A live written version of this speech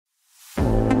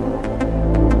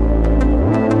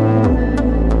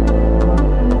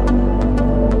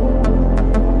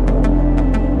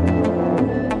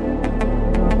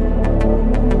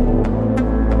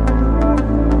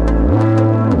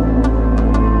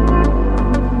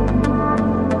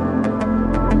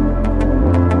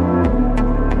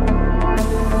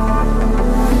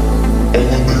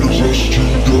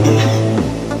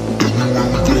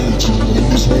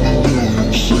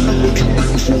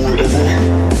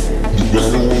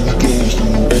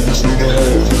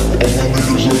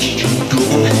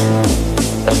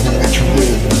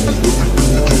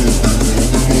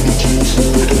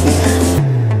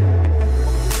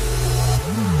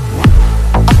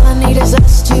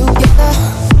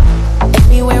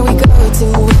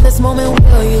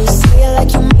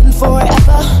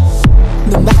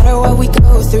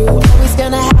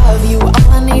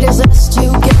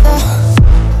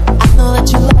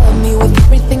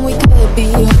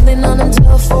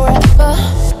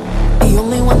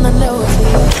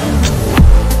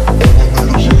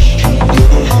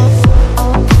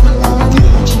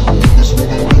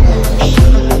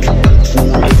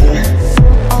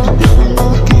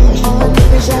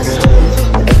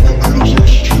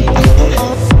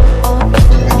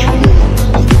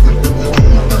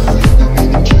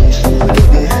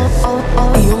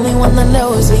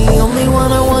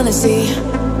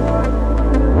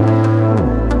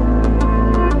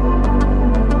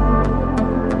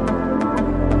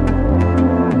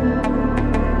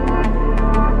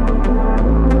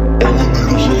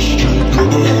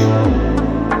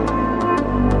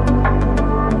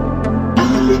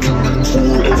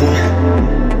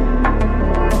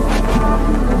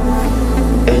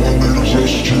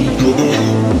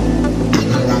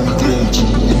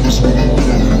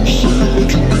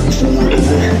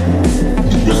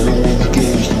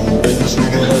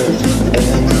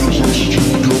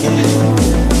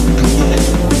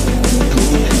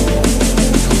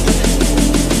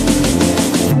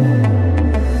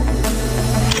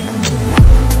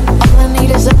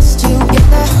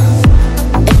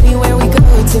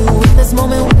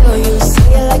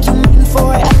like you mean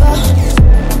forever.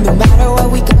 No matter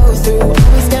what we go through,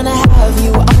 always gonna have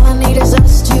you. All I need is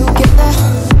us together.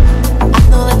 I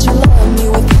know that you love me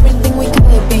with everything we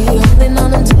could be, holding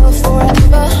on until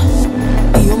forever.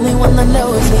 The only one that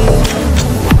knows me.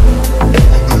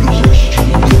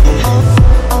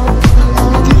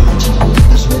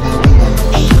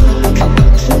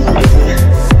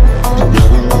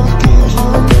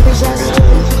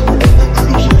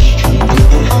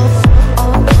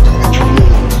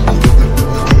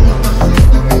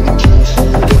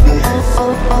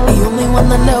 The only one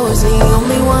that knows me,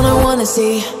 only one I wanna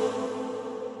see.